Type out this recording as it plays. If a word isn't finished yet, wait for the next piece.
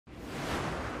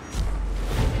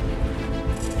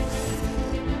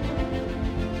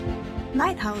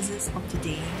Lighthouses of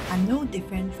today are no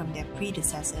different from their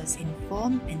predecessors in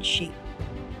form and shape,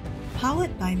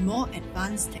 powered by more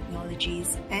advanced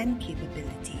technologies and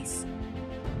capabilities.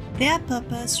 Their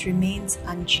purpose remains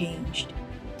unchanged: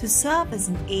 to serve as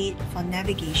an aid for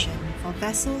navigation for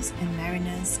vessels and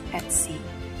mariners at sea.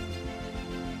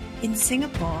 In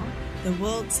Singapore, the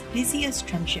world's busiest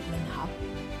transshipment hub,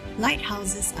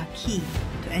 lighthouses are key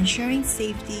to ensuring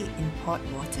safety in port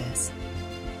waters.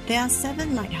 There are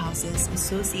 7 lighthouses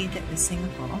associated with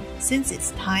Singapore since its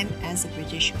time as a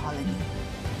British colony.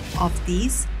 Of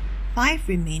these, 5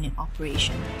 remain in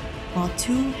operation, while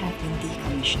 2 have been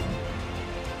decommissioned.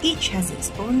 Each has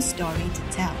its own story to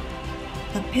tell,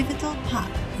 a pivotal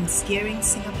part in steering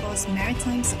Singapore's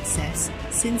maritime success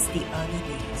since the early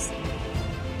days.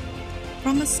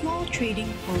 From a small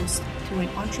trading post to an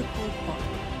entrepôt port,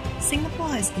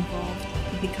 Singapore has evolved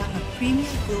to become a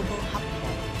premier global hub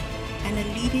port and a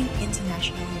leading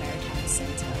international maritime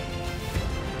centre.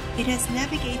 It has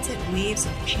navigated waves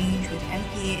of change with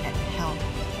MPA at the helm,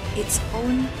 its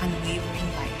own unwavering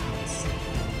lighthouse.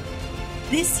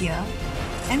 This year,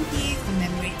 MPA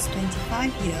commemorates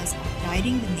 25 years of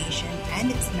guiding the nation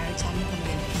and its maritime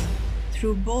community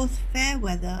through both fair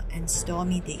weather and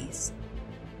stormy days.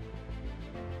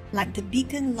 Like the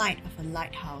beacon light of a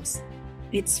lighthouse,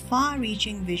 its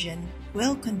far-reaching vision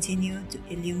will continue to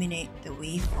illuminate the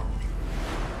way forward.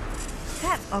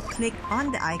 Tap or click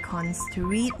on the icons to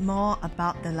read more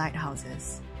about the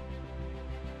lighthouses.